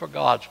only for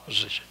God's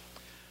position.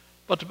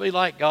 But to be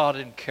like God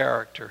in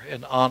character,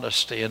 in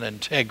honesty, in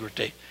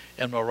integrity,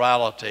 in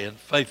morality, in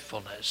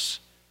faithfulness.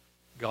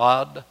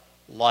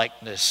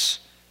 God-likeness.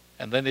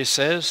 And then he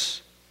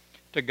says,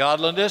 to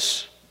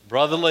godliness,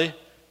 brotherly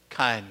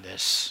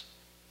kindness.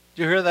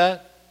 Do you hear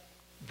that?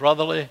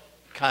 Brotherly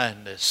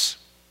kindness.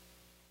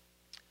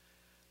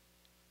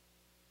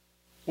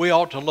 We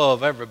ought to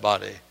love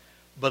everybody,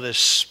 but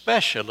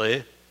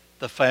especially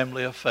the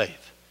family of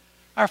faith,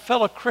 our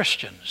fellow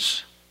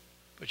Christians.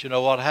 But you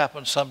know what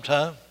happens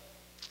sometimes?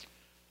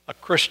 A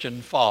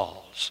Christian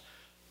falls.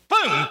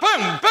 Boom,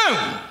 boom,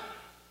 boom.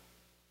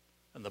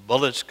 And the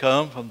bullets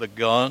come from the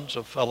guns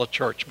of fellow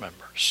church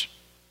members.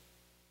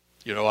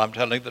 You know, I'm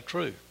telling the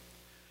truth.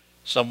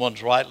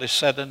 Someone's rightly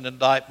said an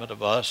indictment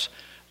of us.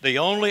 The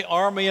only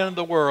army in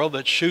the world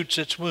that shoots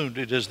its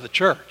wounded is the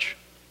church.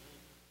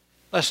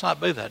 Let's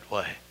not be that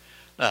way.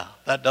 Now,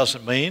 that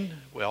doesn't mean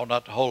we ought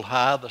not to hold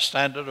high the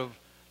standard of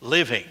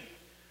living.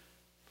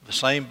 The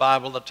same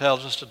Bible that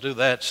tells us to do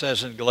that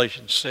says in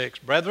Galatians 6,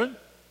 brethren,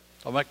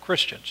 talking about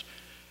Christians,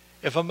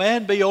 if a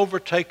man be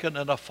overtaken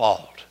in a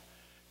fault,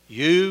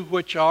 you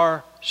which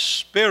are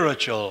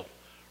spiritual,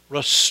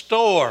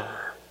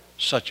 restore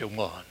such a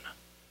one,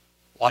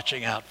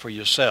 watching out for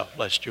yourself,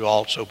 lest you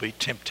also be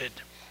tempted.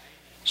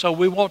 So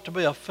we want to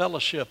be a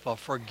fellowship of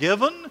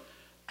forgiven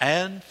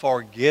and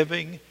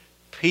forgiving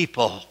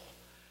people.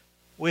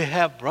 We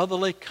have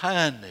brotherly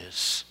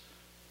kindness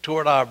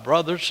toward our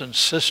brothers and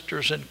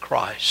sisters in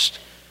Christ.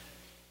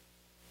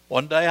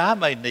 One day I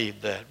may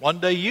need that. One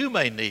day you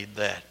may need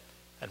that.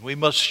 And we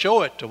must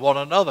show it to one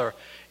another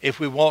if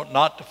we want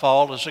not to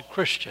fall as a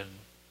Christian.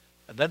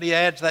 And then he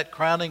adds that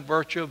crowning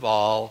virtue of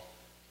all,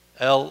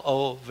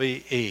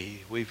 L-O-V-E.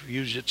 We've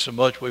used it so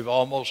much we've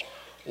almost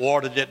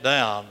watered it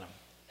down.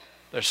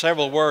 There's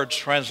several words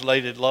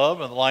translated love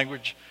in the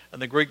language, in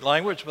the Greek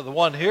language, but the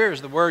one here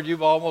is the word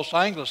you've almost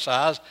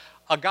anglicized,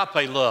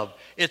 agape love.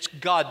 It's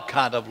God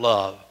kind of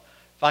love.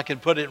 If I can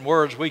put it in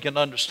words we can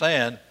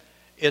understand,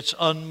 it's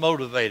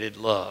unmotivated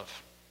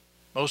love.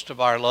 Most of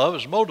our love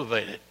is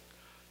motivated.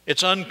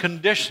 It's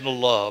unconditional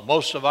love.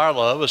 Most of our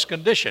love is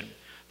conditioned.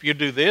 If you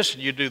do this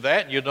and you do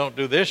that and you don't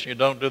do this and you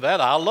don't do that,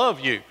 I'll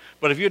love you.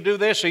 But if you do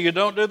this or you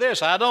don't do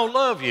this, I don't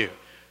love you.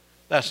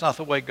 That's not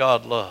the way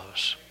God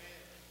loves.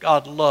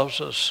 God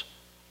loves us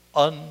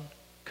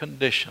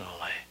unconditionally.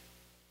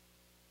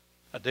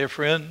 Now, dear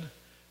friend,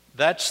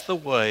 that's the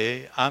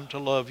way I'm to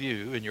love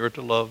you and you're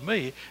to love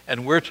me,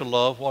 and we're to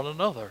love one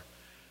another.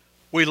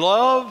 We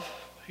love,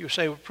 you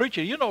say, well,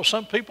 preacher, you know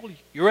some people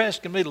you're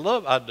asking me to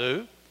love. I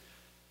do.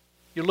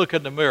 You look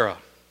in the mirror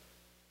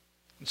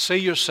and see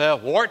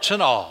yourself, warts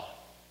and all.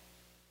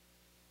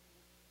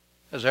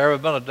 Has there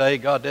ever been a day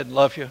God didn't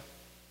love you?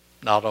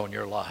 Not on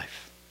your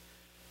life.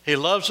 He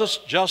loves us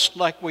just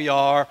like we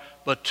are,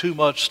 but too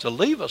much to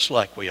leave us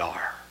like we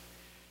are.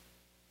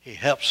 He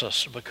helps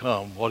us to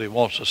become what he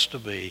wants us to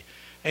be.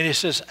 And he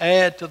says,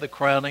 add to the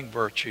crowning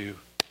virtue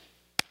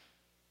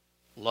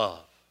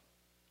love.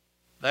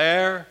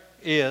 There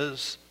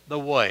is the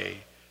way.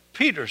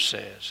 Peter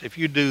says, if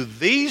you do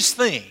these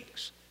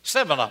things,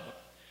 7 of them,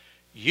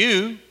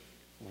 you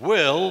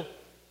will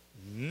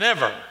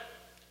never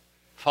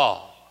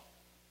fall.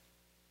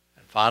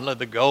 And finally,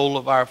 the goal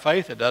of our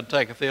faith, it doesn't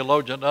take a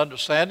theologian to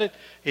understand it.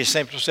 He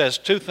simply says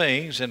 2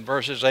 things in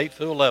verses 8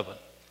 through 11.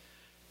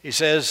 He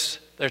says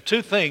there are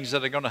 2 things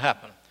that are going to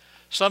happen.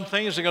 Some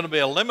things are going to be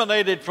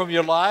eliminated from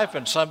your life,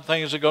 and some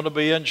things are going to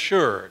be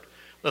ensured.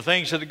 The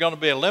things that are going to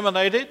be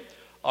eliminated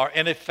are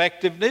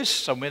ineffectiveness.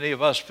 So many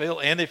of us feel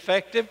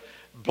ineffective.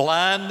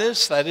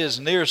 Blindness, that is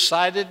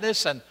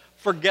nearsightedness, and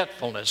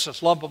forgetfulness.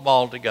 Let's lump them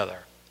all together.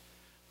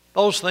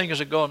 Those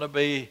things are going to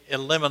be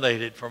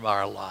eliminated from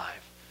our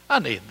life. I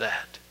need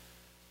that.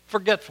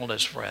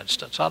 Forgetfulness, for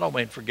instance. I don't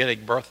mean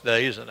forgetting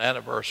birthdays and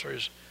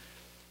anniversaries.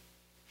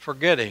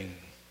 Forgetting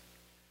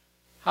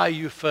how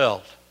you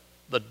felt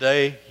the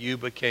day you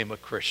became a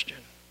Christian.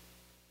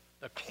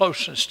 The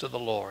closeness to the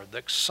Lord, the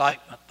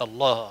excitement, the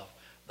love,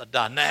 the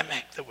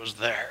dynamic that was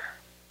there.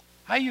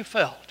 How you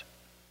felt.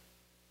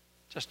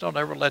 Just don't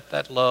ever let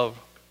that love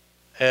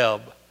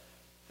ebb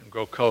and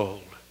grow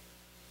cold.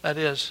 That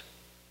is,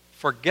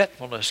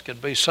 forgetfulness can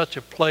be such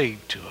a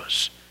plague to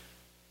us.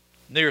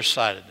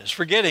 Nearsightedness,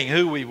 forgetting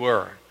who we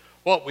were,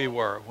 what we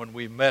were when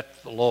we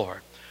met the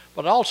Lord.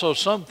 But also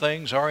some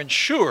things are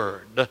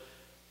insured.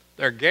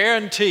 They're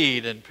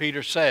guaranteed, and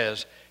Peter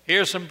says,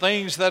 here's some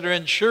things that are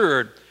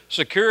insured.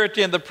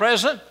 Security in the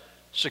present,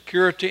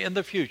 security in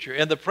the future.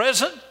 In the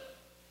present,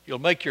 you'll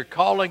make your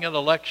calling and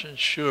election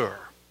sure.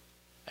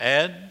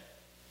 And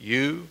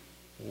you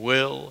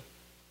will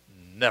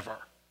never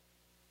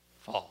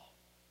fall.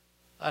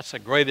 That's the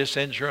greatest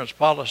insurance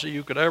policy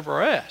you could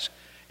ever ask.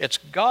 It's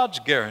God's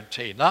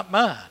guarantee, not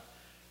mine.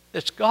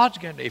 It's God's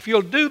guarantee. If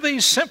you'll do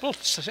these simple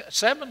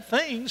 7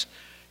 things,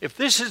 if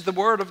this is the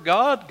Word of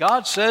God,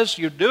 God says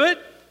you do it,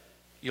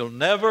 you'll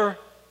never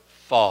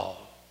fall.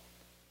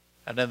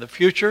 And in the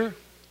future,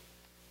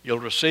 you'll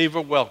receive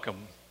a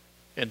welcome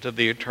into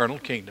the eternal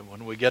kingdom.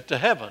 When we get to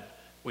heaven,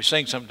 we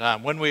sing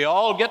sometime, when we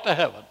all get to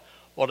heaven,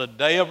 what a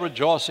day of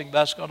rejoicing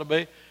that's going to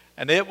be.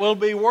 And it will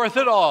be worth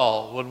it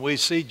all when we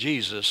see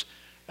Jesus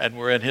and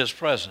we're in His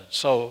presence.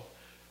 So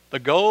the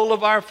goal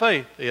of our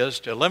faith is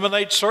to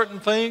eliminate certain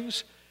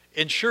things,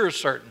 ensure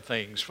certain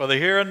things for the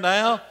here and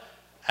now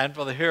and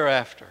for the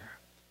hereafter.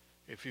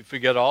 If you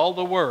forget all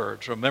the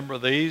words, remember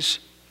these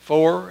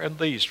 4 and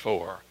these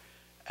 4.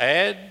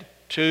 Add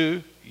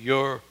to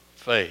your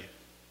faith,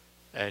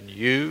 and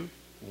you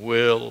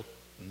will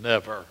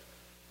never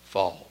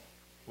fall.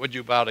 Would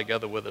you bow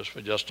together with us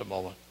for just a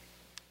moment?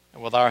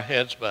 And with our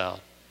heads bowed.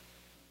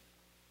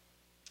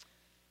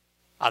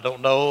 I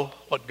don't know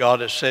what God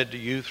has said to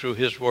you through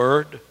His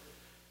Word,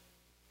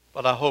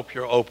 but I hope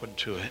you're open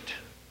to it.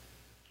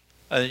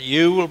 And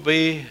you will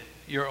be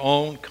your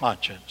own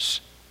conscience.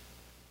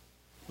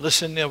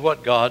 Listen to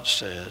what God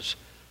says.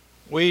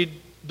 We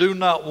do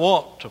not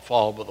want to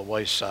fall by the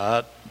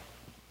wayside.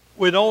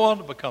 We don't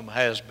want to become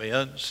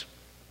has-beens.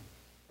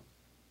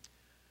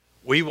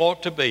 We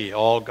want to be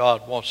all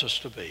God wants us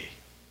to be.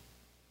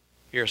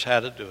 Here's how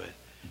to do it.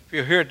 If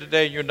you're here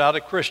today and you're not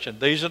a Christian,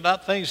 these are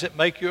not things that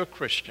make you a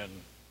Christian.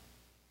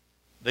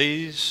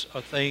 These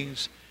are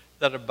things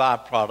that are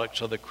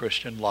byproducts of the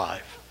Christian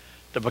life.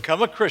 To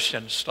become a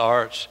Christian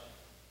starts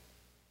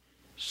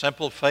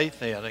simple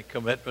faith in and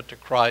commitment to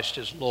Christ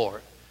as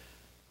Lord.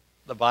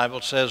 The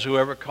Bible says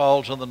whoever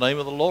calls on the name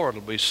of the Lord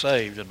will be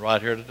saved. And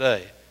right here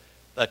today,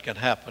 that can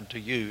happen to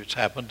you. It's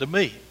happened to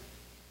me.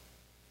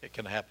 It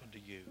can happen to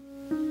you.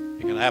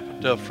 It can happen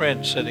to a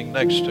friend sitting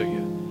next to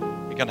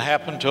you. It can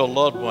happen to a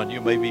loved one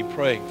you may be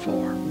praying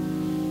for.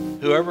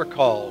 Whoever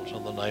calls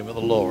on the name of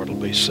the Lord will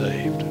be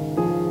saved.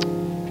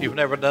 If you've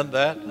never done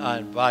that, I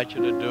invite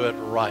you to do it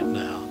right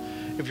now.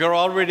 If you're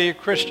already a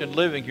Christian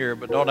living here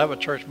but don't have a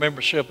church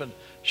membership in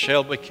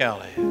Shelby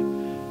County,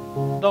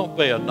 don't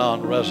be a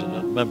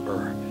non-resident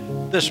member.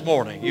 This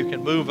morning, you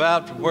can move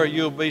out from where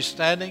you'll be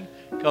standing,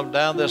 come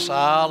down this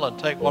aisle and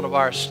take one of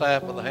our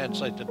staff with a hand and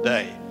say,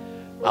 today,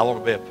 I want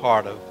to be a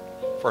part of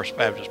First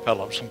Baptist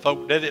Pelham. Some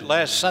folk did it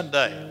last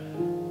Sunday.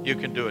 You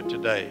can do it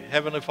today.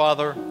 Heavenly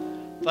Father,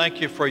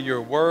 thank you for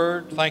your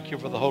word. Thank you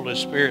for the Holy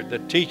Spirit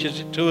that teaches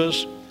it to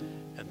us.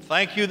 And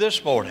thank you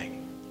this morning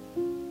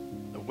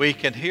that we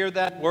can hear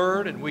that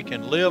word and we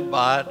can live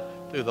by it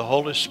through the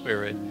Holy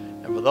Spirit.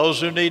 And for those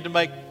who need to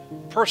make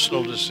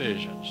personal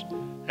decisions,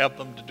 help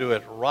them to do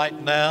it right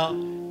now.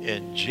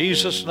 In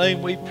Jesus'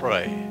 name we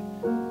pray.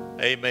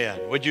 Amen.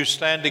 Would you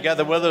stand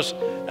together with us?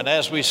 And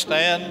as we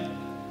stand,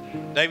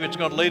 David's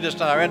going to lead us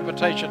to our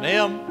invitation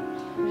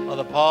hymn.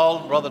 Brother Paul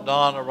and Brother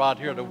Don are right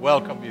here to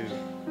welcome you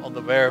on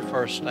the very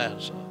first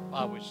stanza.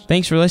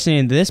 Thanks for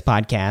listening to this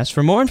podcast.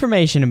 For more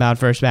information about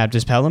First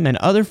Baptist Pelham and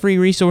other free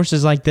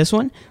resources like this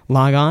one,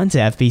 log on to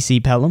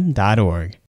fbcpelham.org.